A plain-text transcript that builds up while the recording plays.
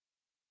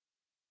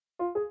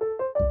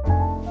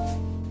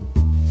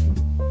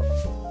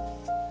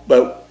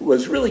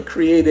was really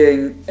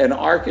creating an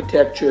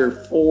architecture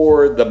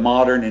for the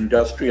modern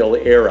industrial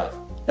era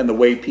and the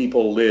way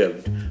people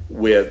lived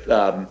with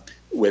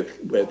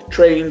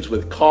trains,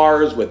 with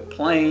cars, with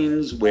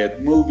planes, with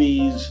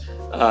movies,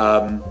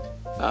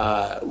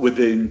 with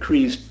the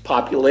increased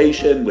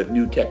population, with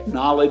new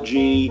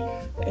technology,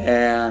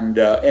 and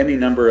any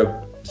number of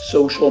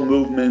social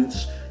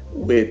movements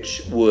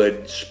which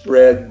would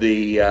spread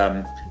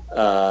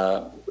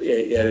at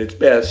its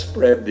best,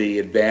 spread the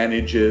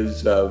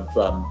advantages of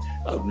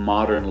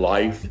modern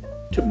life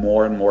to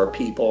more and more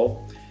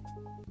people.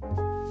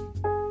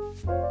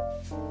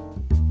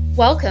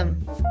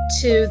 Welcome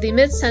to the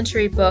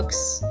Mid-Century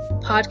Books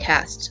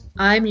podcast.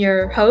 I'm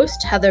your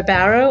host, Heather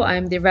Barrow.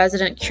 I'm the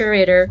resident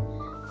curator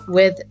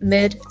with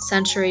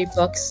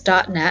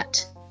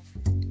midcenturybooks.net.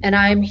 And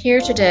I'm here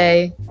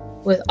today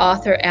with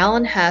author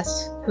Alan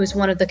Hess, who's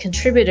one of the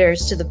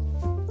contributors to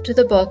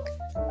the book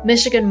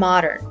Michigan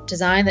Modern,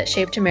 Design That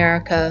Shaped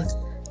America,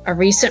 a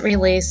recent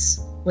release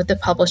with the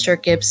publisher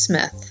Gibbs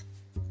Smith.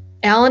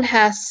 Alan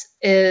Hess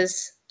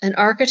is an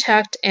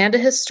architect and a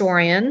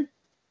historian.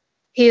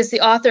 He is the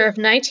author of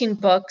 19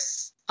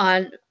 books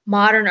on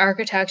modern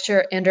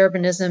architecture and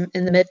urbanism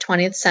in the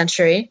mid-20th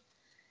century.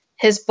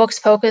 His books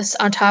focus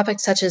on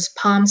topics such as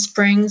Palm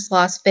Springs,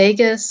 Las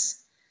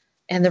Vegas,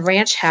 and the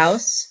Ranch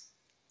House.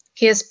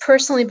 He has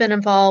personally been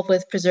involved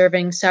with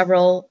preserving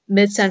several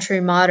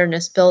mid-century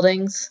modernist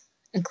buildings,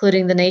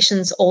 including the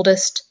nation's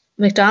oldest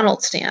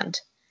McDonald's stand.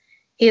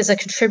 He is a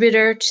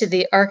contributor to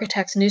the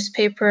Architect's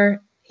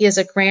newspaper. He is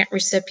a grant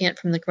recipient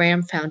from the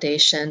Graham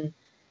Foundation,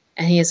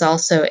 and he is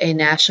also a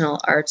National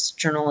Arts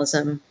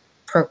Journalism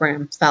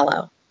Program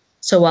Fellow.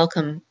 So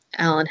welcome,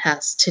 Alan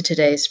Hess, to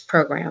today's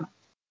program.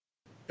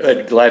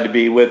 Good, glad to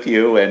be with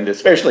you, and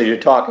especially to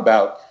talk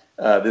about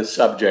this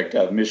subject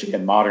of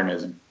Michigan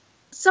modernism.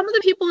 Some of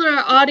the people in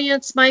our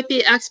audience might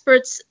be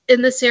experts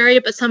in this area,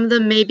 but some of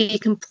them may be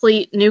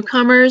complete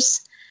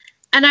newcomers.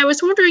 And I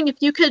was wondering if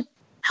you could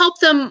help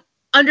them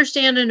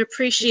understand and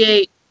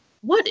appreciate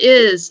what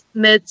is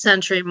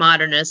mid-century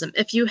modernism.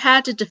 If you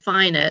had to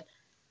define it,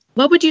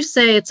 what would you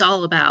say it's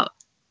all about?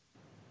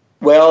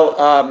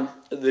 Well,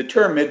 the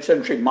term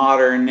mid-century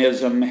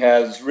modernism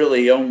has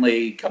really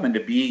only come into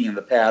being in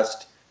the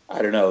past,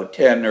 10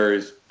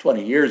 or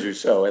 20 years or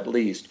so at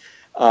least.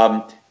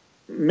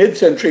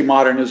 Mid-century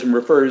modernism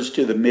refers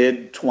to the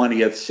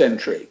mid-20th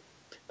century,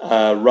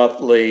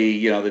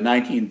 roughly, the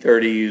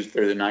 1930s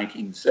through the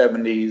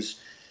 1970s.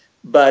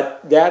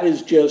 But that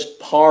is just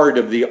part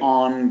of the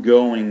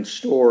ongoing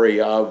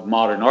story of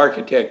modern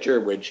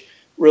architecture, which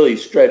really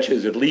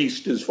stretches at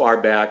least as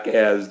far back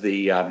as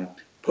the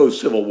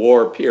post-Civil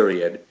War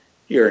period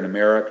here in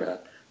America.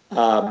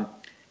 And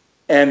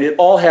it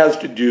all has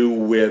to do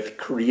with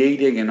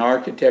creating an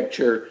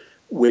architecture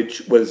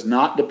which was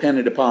not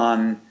dependent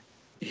upon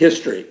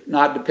history,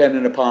 not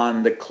dependent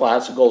upon the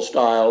classical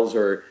styles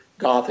or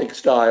Gothic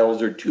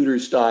styles or Tudor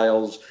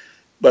styles,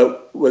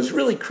 but was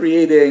really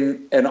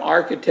creating an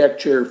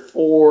architecture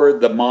for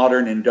the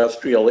modern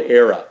industrial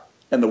era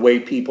and the way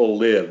people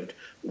lived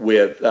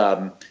with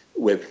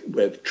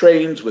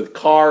trains, with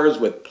cars,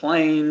 with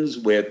planes,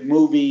 with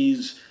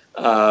movies,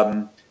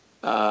 with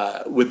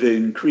the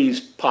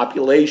increased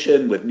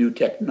population, with new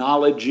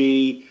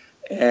technology,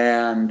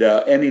 and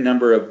any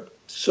number of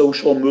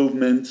social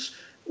movements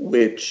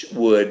which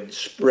would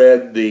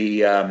spread at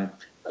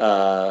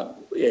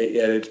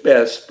its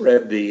best,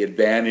 spread the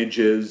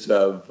advantages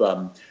of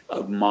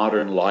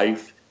modern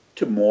life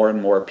to more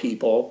and more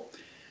people.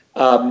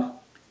 So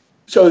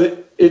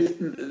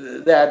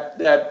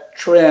that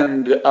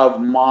trend of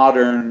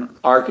modern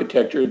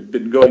architecture has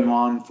been going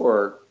on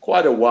for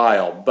quite a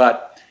while,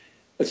 but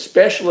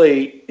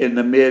especially in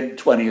the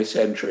mid-20th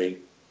century,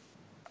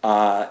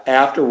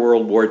 after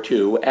World War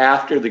II,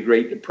 after the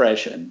Great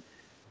Depression,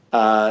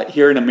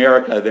 here in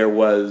America, there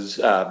was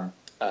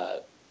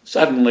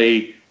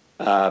suddenly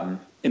an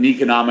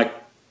economic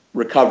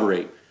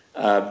recovery,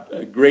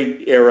 a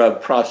great era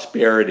of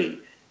prosperity,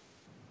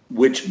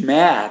 which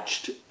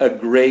matched a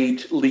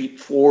great leap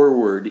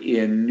forward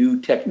in new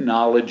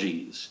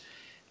technologies.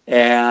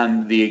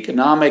 And the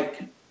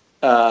economic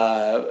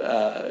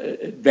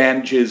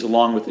advantages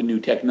along with the new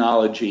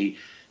technology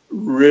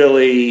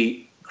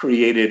really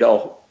created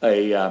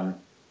an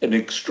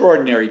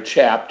extraordinary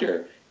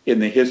chapter in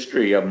the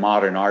history of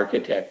modern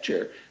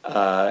architecture.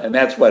 And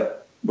that's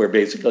what we're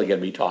basically going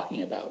to be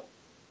talking about.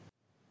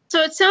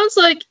 So it sounds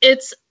like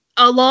it's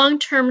a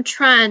long-term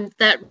trend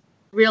that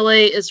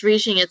really is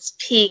reaching its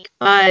peak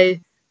by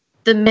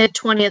the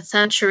mid-20th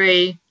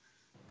century,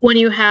 when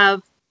you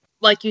have,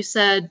 like you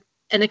said,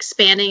 an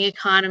expanding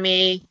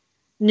economy,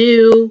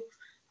 new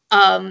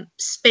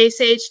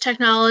space-age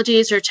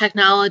technologies or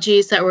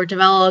technologies that were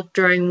developed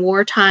during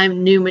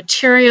wartime, new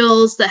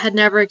materials that had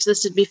never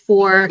existed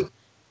before,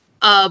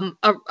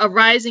 a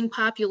rising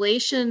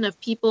population of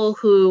people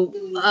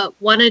who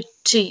wanted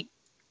to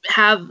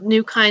have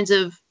new kinds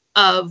of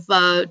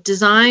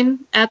design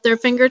at their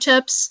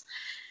fingertips.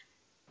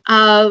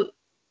 So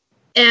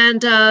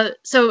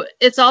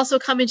it's also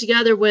coming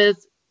together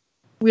with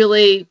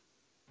really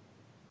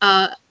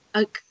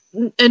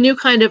a new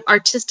kind of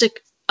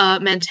artistic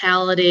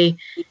mentality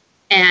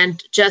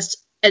and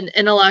just an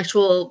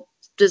intellectual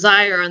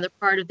desire on the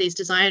part of these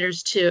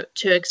designers to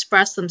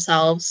express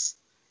themselves.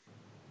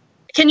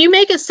 Can you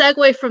make a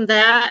segue from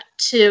that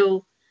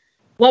to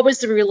what was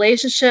the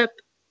relationship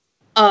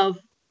of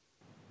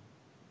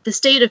the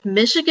state of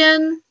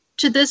Michigan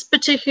to this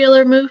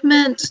particular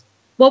movement?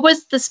 What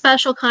was the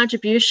special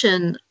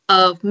contribution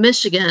of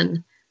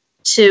Michigan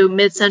to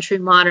mid-century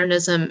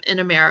modernism in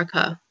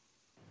America?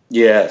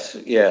 Yes,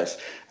 yes.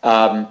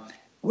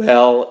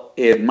 Well,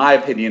 in my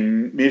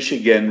opinion,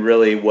 Michigan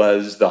really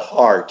was the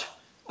heart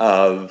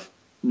of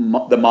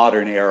the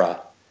modern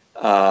era.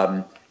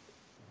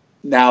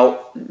 Now,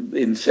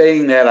 in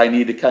saying that, I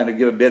need to kind of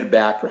give a bit of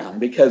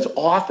background, because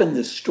often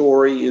the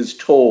story is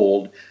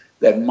told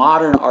that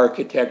modern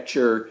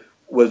architecture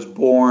was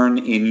born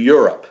in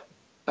Europe,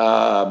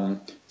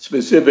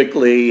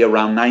 specifically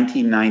around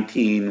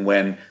 1919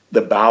 when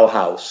the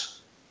Bauhaus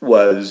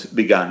was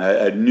begun,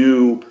 a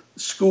new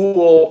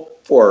school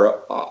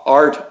for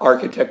art,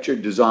 architecture,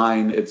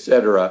 design,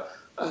 etc.,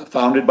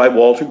 founded by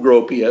Walter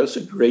Gropius,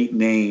 a great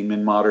name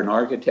in modern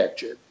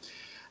architecture.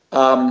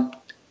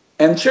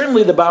 And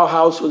certainly the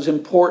Bauhaus was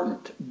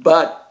important,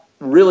 but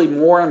really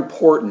more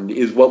important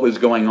is what was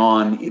going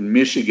on in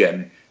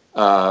Michigan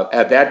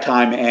at that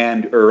time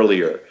and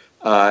earlier.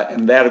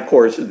 And that, of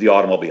course, is the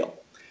automobile.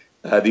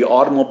 The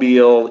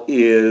automobile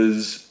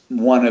is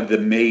one of the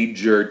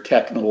major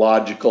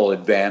technological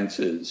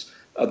advances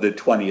of the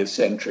 20th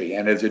century.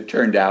 And as it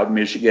turned out,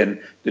 Michigan,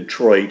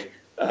 Detroit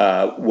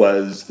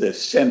was the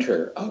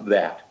center of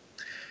that.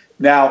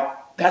 Now,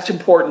 that's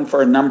important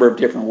for a number of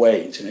different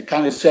ways, and it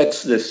kind of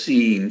sets the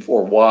scene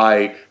for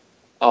why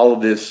all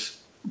of this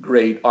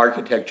great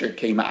architecture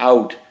came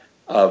out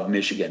of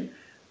Michigan.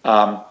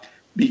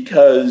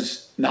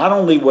 Because not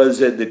only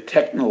was it the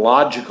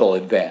technological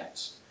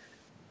advances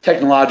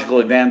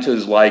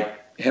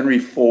like Henry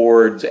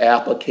Ford's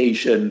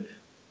application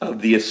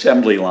of the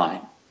assembly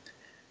line,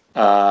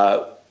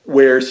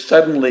 where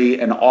suddenly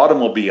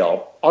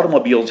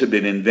automobiles had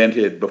been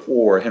invented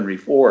before Henry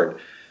Ford,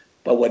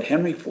 but what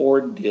Henry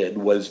Ford did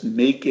was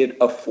make it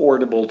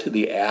affordable to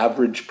the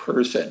average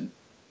person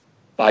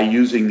by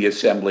using the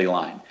assembly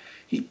line.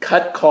 He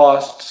cut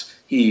costs,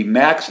 he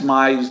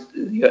maximized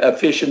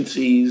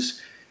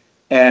efficiencies,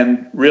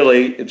 and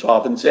really, it's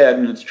often said,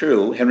 and it's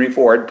true, Henry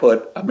Ford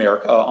put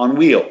America on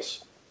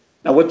wheels.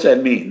 Now, what's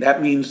that mean?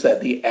 That means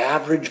that the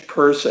average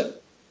person,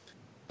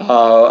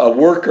 a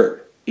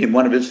worker in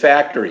one of his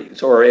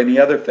factories or any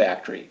other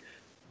factory,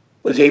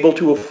 was able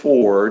to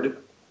afford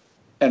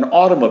an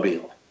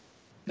automobile.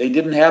 They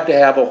didn't have to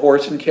have a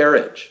horse and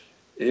carriage.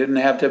 They didn't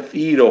have to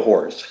feed a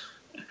horse.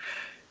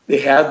 They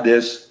had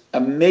this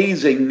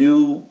amazing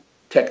new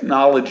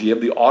technology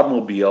of the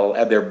automobile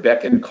at their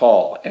beck and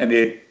call, and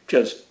it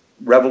just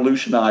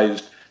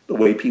revolutionized the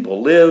way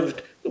people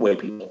lived, the way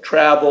people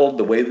traveled,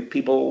 the way that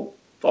people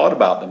thought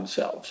about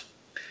themselves.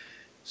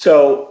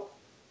 So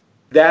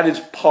that is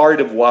part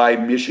of why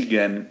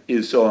Michigan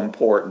is so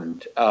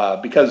important,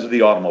 because of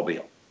the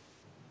automobile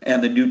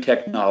and the new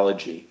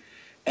technology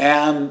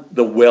and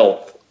the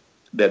wealth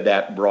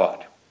that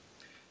brought.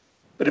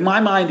 But in my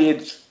mind,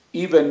 it's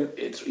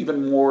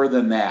even more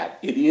than that.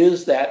 It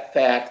is that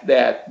fact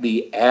that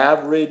the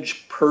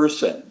average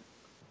person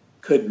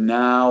could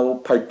now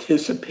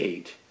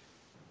participate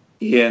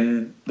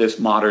in this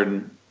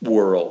modern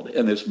world,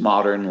 in this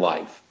modern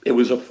life. It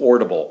was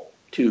affordable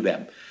to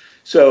them.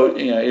 So,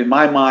 in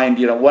my mind,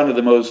 one of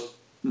the most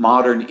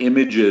modern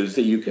images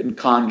that you can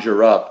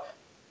conjure up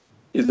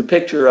is the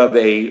picture of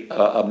a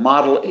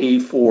Model A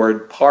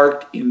Ford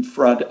parked in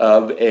front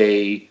of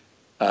a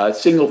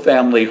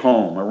single-family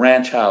home, a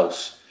ranch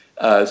house,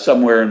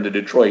 somewhere in the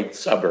Detroit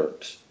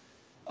suburbs.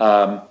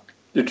 The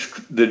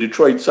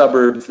Detroit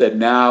suburbs that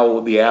now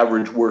the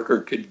average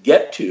worker could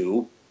get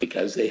to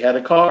because they had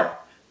a car.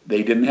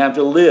 They didn't have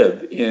to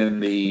live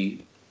in the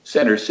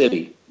center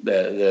city,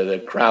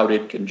 the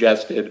crowded,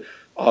 congested,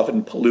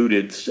 often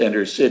polluted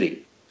center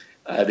city.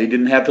 They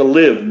didn't have to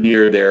live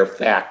near their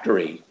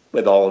factory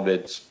with all of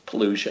its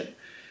pollution.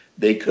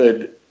 They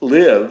could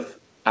live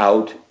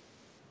out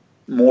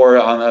more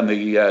on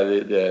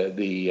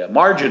the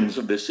margins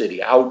of the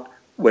city, out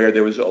where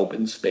there was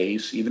open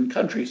space, even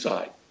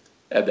countryside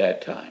at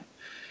that time.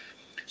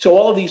 So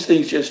all of these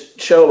things just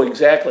show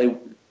exactly,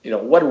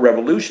 what a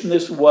revolution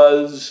this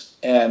was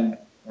and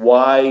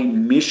why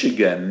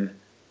Michigan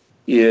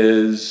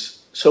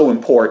is so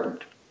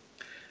important.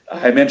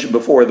 I mentioned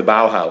before the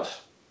Bauhaus,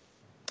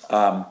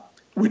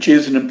 which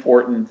is an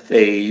important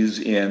phase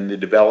in the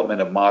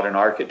development of modern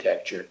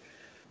architecture,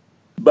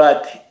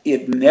 but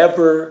it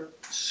never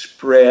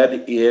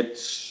spread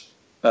its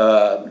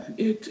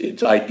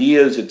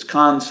ideas, its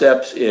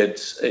concepts,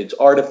 its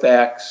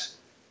artifacts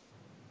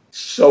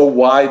so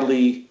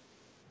widely,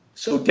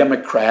 so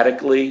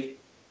democratically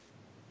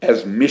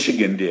as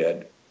Michigan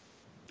did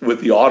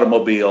with the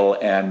automobile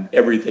and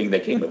everything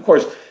that came. Of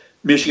course,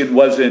 Michigan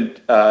wasn't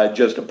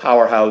just a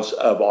powerhouse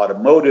of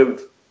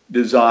automotive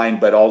design,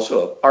 but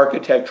also of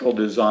architectural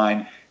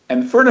design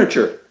and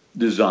furniture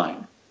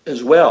design.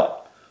 as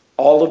well.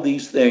 All of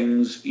these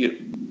things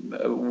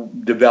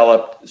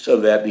developed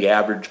so that the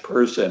average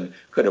person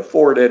could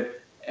afford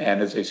it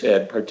and, as I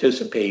said,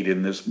 participate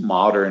in this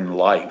modern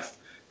life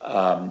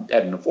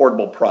at an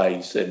affordable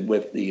price and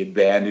with the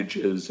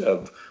advantages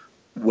of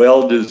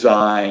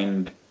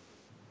well-designed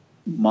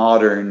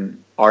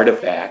modern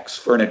artifacts,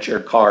 furniture,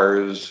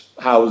 cars,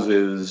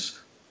 houses,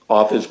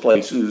 office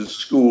places,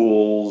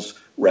 schools,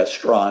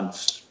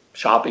 restaurants,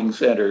 shopping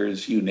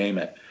centers, you name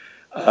it.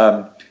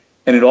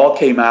 And it all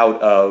came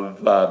out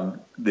of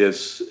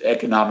this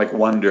economic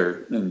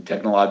wonder and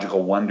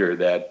technological wonder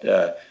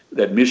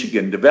that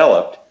Michigan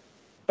developed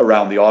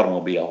around the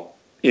automobile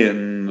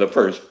in the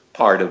first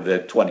part of the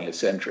 20th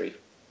century.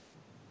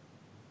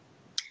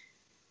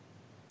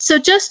 So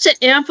just to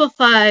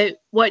amplify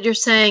what you're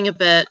saying a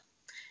bit,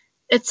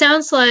 it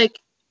sounds like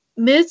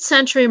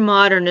mid-century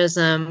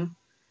modernism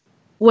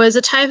was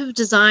a type of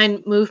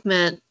design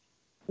movement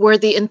where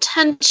the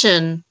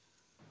intention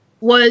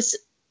was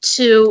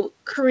to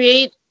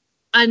create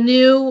a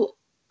new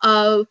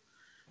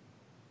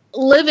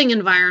living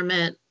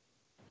environment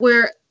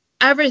where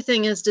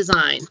everything is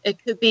designed.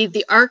 It could be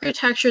the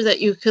architecture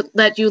that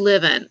you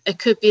live in. It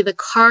could be the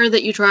car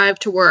that you drive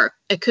to work.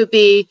 It could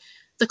be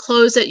the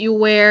clothes that you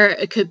wear.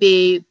 It could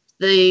be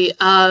the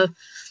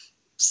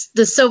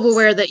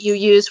silverware that you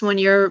use when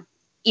you're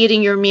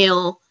eating your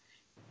meal.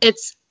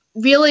 It's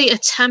really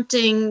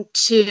attempting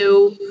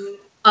to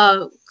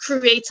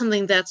create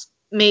something that's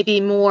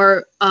maybe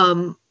more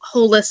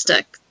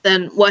holistic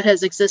than what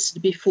has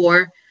existed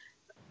before.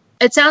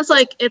 It sounds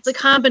like it's a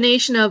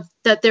combination of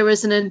that there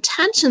was an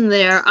intention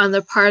there on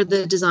the part of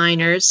the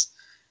designers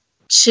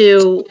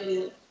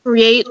to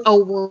create a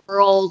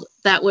world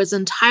that was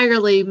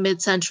entirely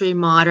mid-century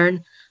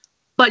modern,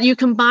 but you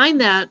combine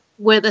that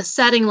with a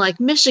setting like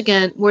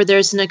Michigan where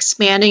there's an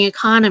expanding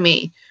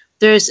economy,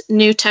 there's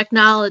new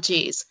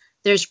technologies,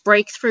 there's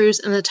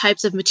breakthroughs in the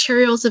types of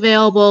materials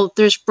available,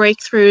 there's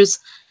breakthroughs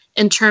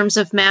in terms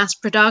of mass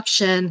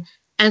production,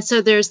 and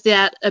so there's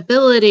that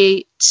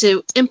ability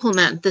to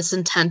implement this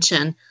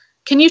intention.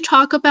 Can you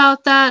talk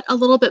about that a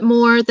little bit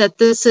more, that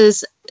this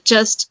is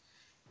just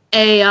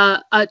a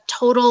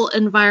total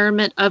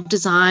environment of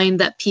design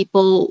that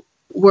people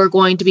were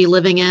going to be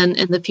living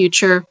in the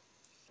future?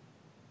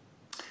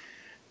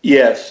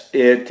 Yes,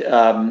 it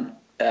again,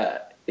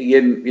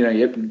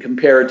 you can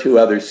compare it to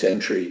other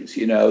centuries.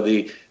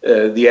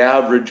 The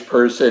average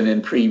person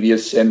in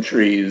previous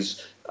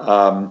centuries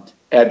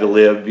had to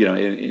live,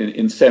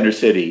 in center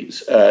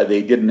cities.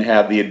 They didn't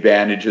have the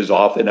advantages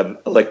often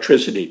of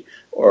electricity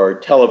or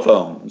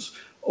telephones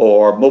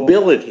or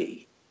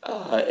mobility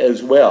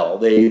as well.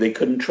 They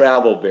couldn't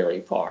travel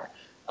very far.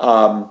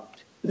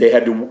 They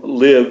had to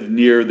live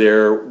near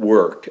their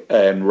work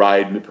and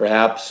ride,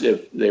 perhaps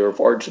if they were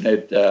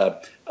fortunate,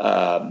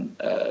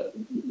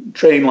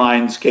 train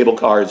lines, cable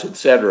cars,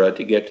 etc.,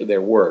 to get to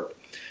their work.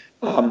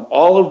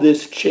 All of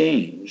this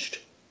changed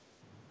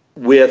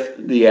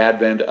with the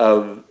advent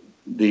of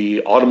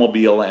the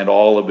automobile and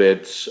all of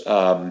its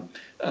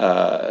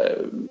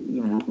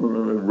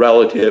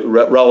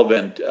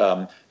relevant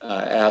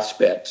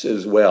aspects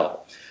as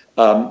well.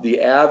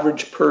 The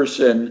average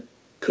person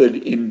could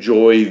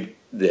enjoy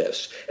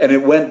this, and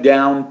it went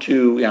down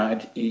to,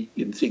 you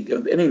can see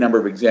any number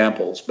of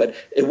examples, but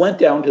it went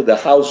down to the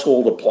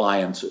household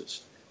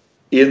appliances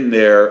in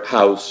their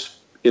house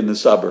in the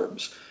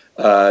suburbs,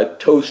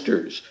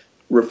 toasters,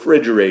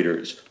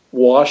 refrigerators,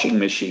 washing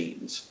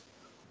machines.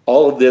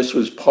 All of this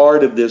was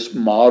part of this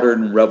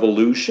modern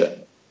revolution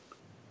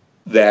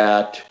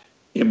that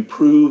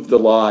improved the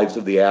lives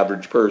of the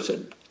average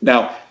person.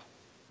 Now,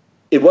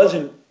 it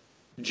wasn't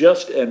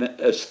just an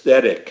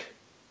aesthetic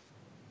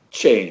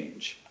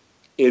change.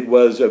 It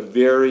was a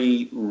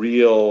very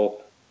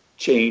real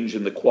change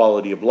in the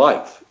quality of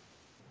life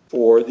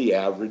for the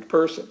average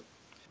person.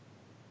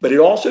 But it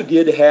also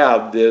did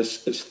have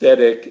this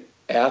aesthetic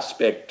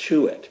aspect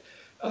to it.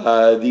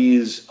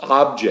 These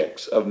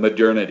objects of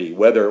modernity,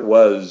 whether it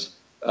was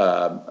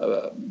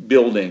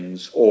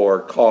buildings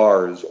or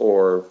cars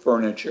or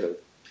furniture,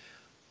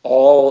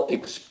 all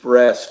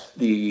expressed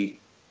the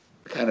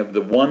kind of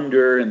the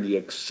wonder and the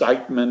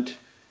excitement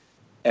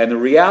and the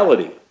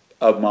reality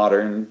of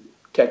modern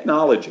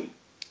technology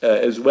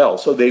as well.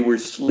 So they were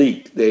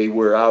sleek. They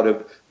were out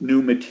of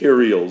new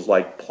materials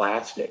like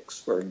plastics,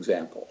 for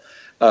example.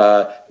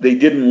 They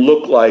didn't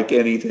look like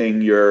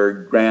anything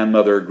your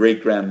grandmother or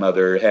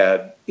great-grandmother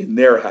had in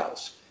their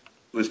house.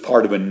 It was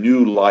part of a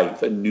new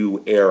life, a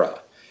new era.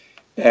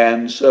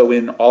 And so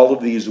in all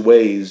of these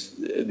ways,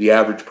 the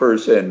average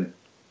person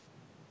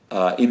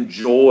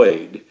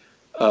enjoyed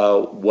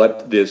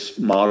what this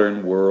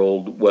modern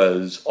world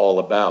was all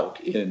about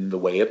in the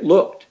way it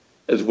looked,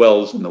 as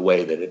well as in the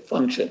way that it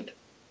functioned.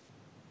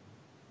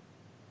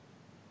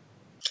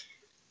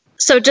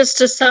 So just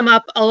to sum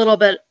up a little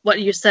bit what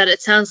you said,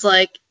 it sounds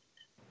like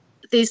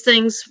these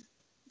things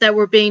that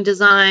were being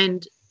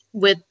designed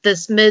with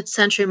this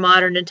mid-century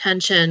modern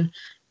intention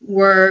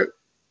were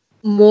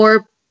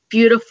more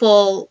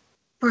beautiful,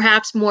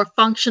 perhaps more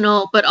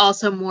functional, but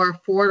also more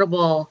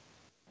affordable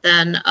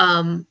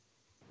than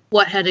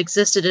what had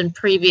existed in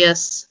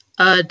previous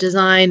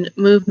design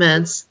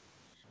movements.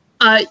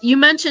 You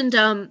mentioned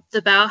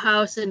the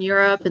Bauhaus in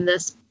Europe and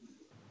this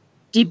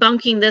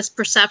debunking this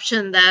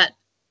perception that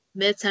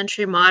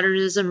mid-century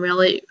modernism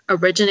really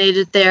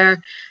originated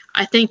there.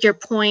 I think your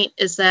point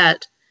is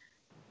that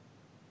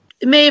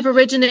it may have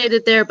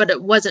originated there, but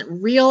it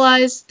wasn't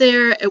realized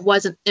there. It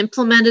wasn't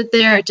implemented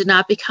there. It did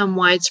not become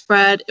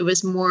widespread. It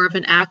was more of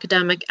an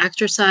academic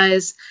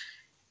exercise.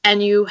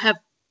 And you have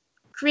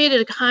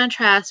created a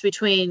contrast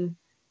between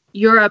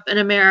Europe and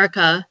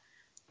America.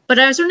 But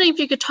I was wondering if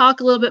you could talk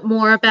a little bit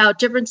more about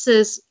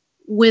differences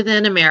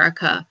within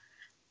America.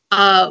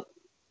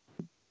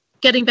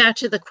 Getting back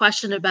to the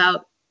question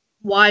about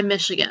why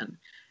Michigan.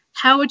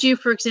 How would you,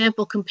 for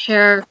example,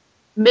 compare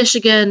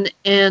Michigan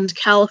and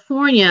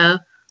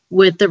California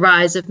with the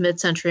rise of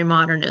mid-century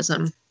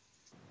modernism?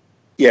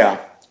 Yeah.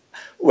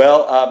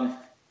 Well,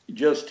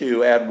 just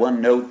to add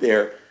one note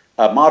there,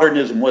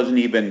 modernism wasn't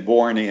even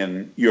born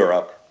in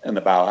Europe and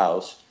the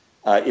Bauhaus.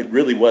 It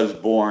really was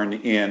born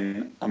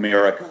in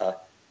America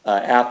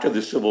after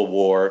the Civil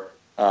War,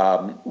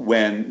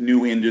 when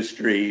new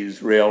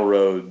industries,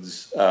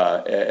 railroads,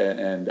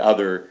 and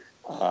other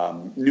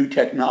new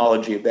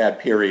technology of that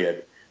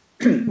period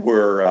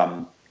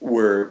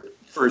were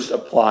first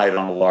applied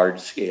on a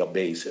large-scale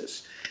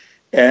basis.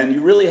 And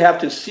you really have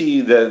to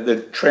see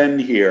the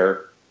trend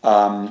here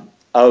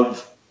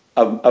of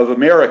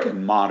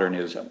American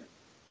modernism,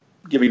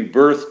 giving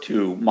birth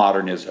to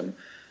modernism,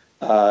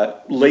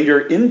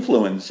 later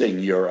influencing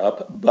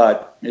Europe,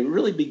 but it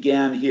really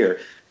began here.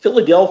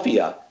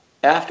 Philadelphia,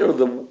 after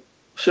the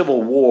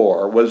Civil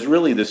War, was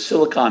really the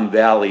Silicon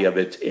Valley of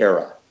its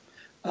era.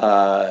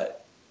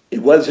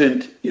 It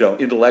wasn't,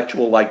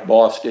 intellectual like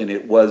Boston.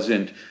 It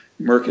wasn't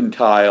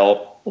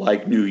mercantile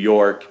like New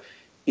York.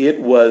 It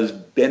was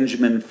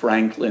Benjamin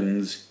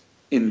Franklin's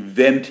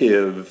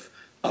inventive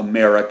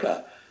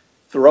America.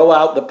 Throw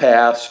out the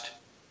past,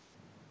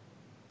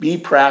 be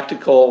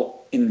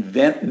practical,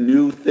 invent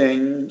new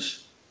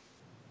things,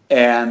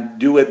 and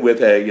do it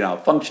with a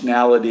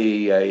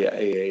functionality,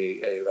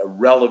 a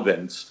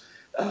relevance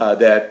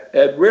that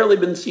had rarely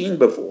been seen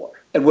before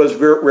and was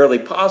rarely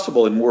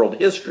possible in world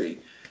history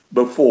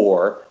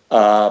before,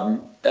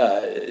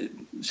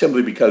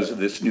 simply because of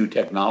this new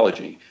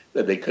technology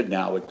that they could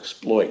now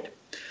exploit.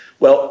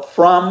 Well,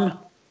 from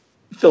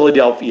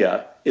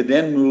Philadelphia, it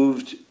then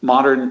moved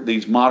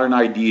these modern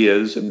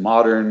ideas and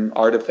modern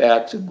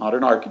artifacts and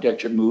modern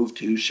architecture moved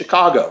to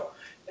Chicago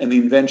and the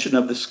invention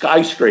of the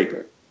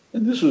skyscraper.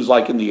 And this was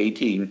like in the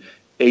 1880s,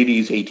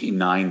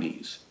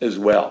 1890s as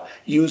well,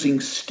 using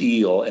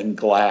steel and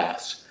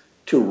glass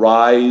to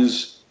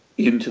rise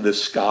into the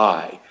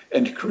sky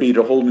and to create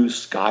a whole new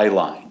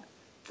skyline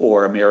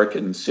for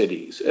American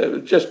cities.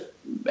 Just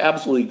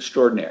absolutely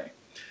extraordinary.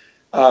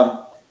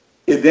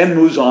 It then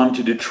moves on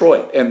to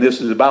Detroit, and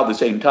this is about the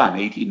same time,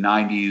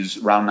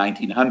 1890s, around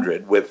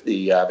 1900, with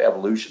the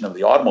evolution of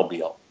the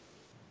automobile.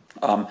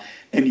 And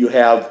you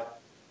have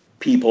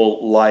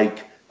people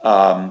like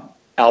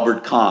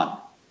Albert Kahn,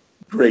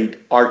 great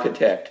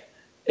architect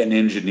and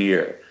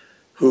engineer,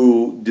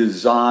 who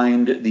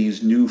designed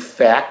these new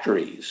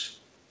factories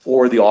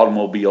for the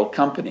automobile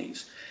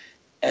companies.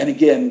 And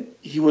again,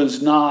 he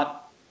was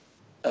not,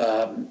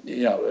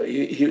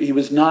 he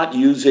was not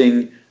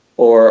using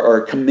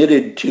or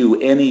committed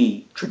to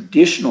any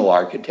traditional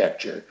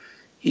architecture.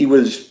 He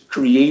was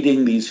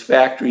creating these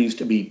factories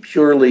to be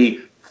purely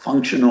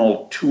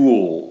functional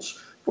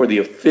tools for the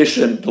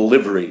efficient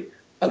delivery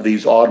of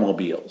these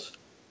automobiles.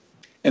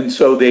 And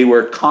so they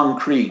were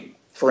concrete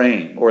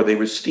frame or they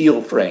were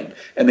steel frame,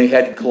 and they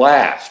had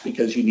glass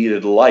because you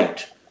needed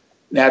light,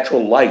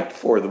 natural light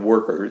for the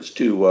workers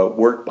to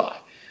work by.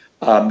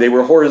 They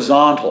were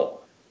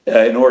horizontal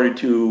in order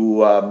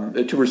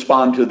to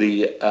respond to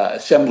the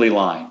assembly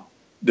line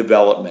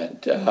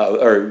development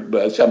or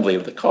assembly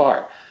of the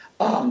car.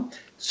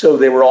 So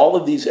there were all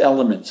of these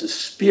elements, a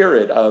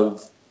spirit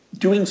of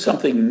doing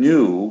something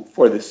new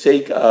for the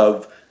sake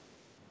of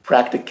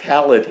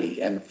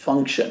practicality and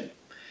function.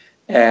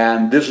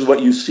 And this is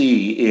what you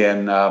see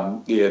in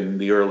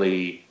the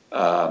early,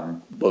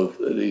 both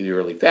the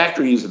early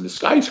factories and the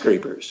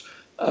skyscrapers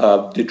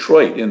of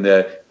Detroit in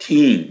the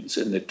teens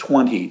and the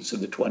 20s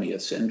of the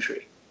 20th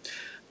century.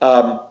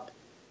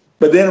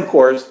 But then, of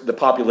course, the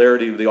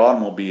popularity of the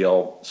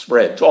automobile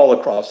spreads all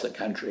across the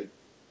country,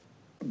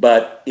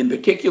 but in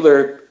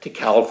particular to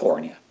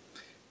California.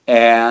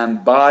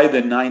 And by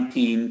the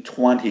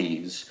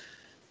 1920s,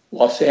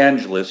 Los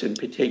Angeles in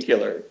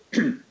particular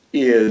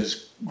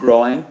is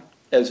growing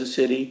as a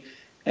city,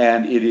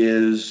 and it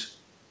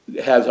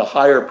has a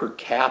higher per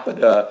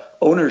capita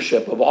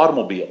ownership of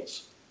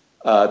automobiles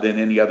than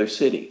any other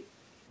city.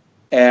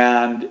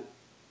 And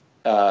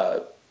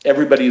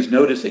everybody is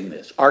noticing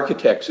this.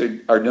 Architects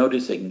are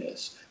noticing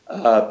this.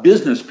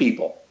 Business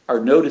people are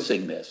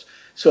noticing this.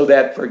 So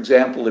that, for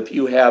example, if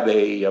you have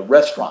a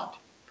restaurant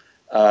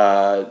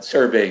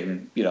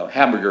serving,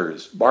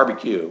 hamburgers,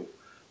 barbecue,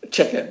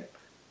 chicken,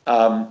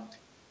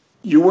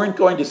 you weren't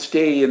going to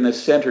stay in the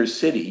center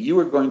city. You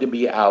were going to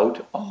be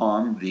out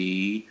on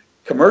the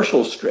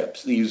commercial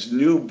strips, these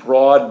new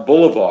broad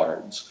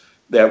boulevards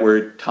that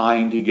were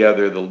tying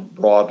together the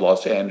broad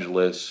Los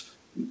Angeles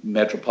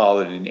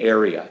metropolitan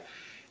area.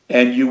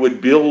 And you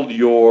would build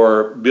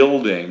your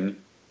building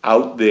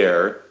out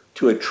there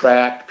to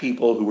attract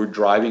people who were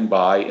driving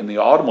by in the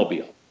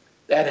automobile.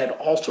 That had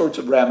all sorts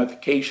of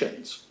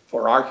ramifications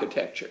for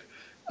architecture.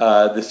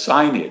 The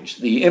signage,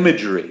 the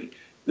imagery,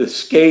 the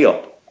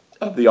scale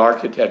of the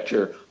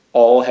architecture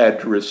all had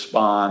to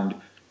respond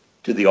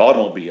to the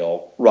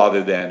automobile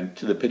rather than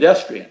to the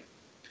pedestrian.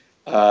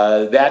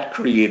 That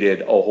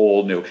created a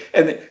whole new,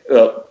 and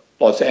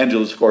Los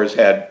Angeles, of course,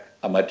 had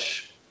a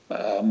much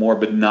more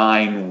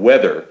benign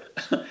weather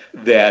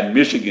than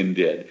Michigan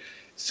did.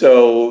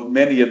 So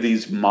many of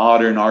these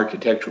modern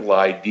architectural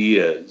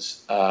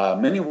ideas,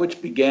 many of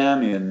which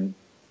began in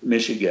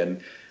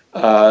Michigan,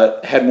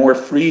 had more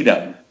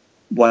freedom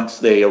once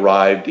they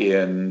arrived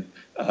in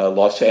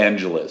Los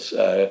Angeles,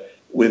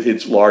 with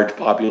its large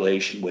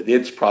population, with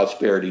its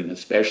prosperity, and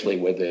especially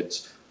with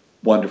its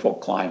wonderful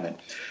climate.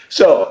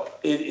 So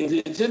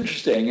it's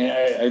interesting.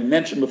 I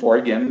mentioned before,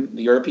 again,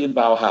 the European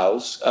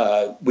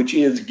Bauhaus, which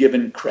is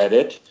given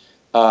credit,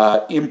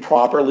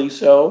 improperly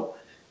so,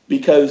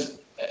 because,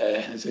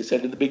 as I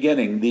said at the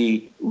beginning,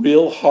 the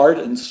real heart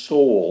and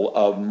soul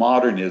of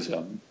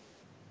modernism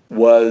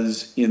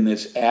was in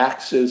this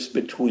axis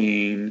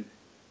between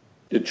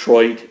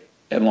Detroit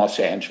and Los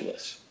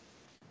Angeles,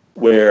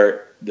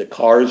 where the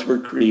cars were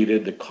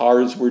created, the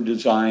cars were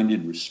designed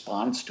in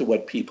response to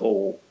what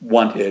people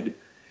wanted,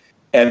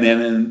 and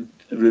then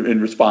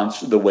in response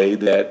to the way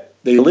that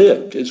they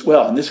lived as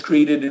well. And this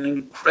created an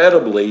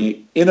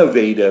incredibly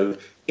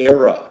innovative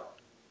era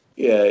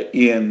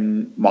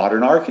in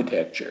modern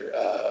architecture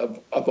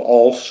of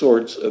all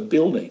sorts of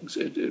buildings.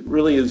 It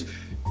really is,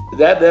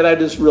 that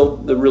is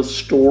the real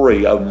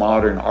story of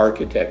modern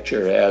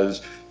architecture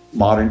as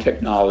modern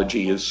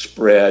technology is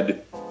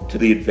spread to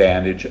the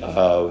advantage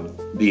of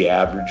the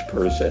average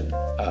person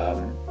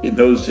in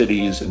those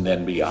cities and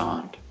then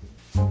beyond.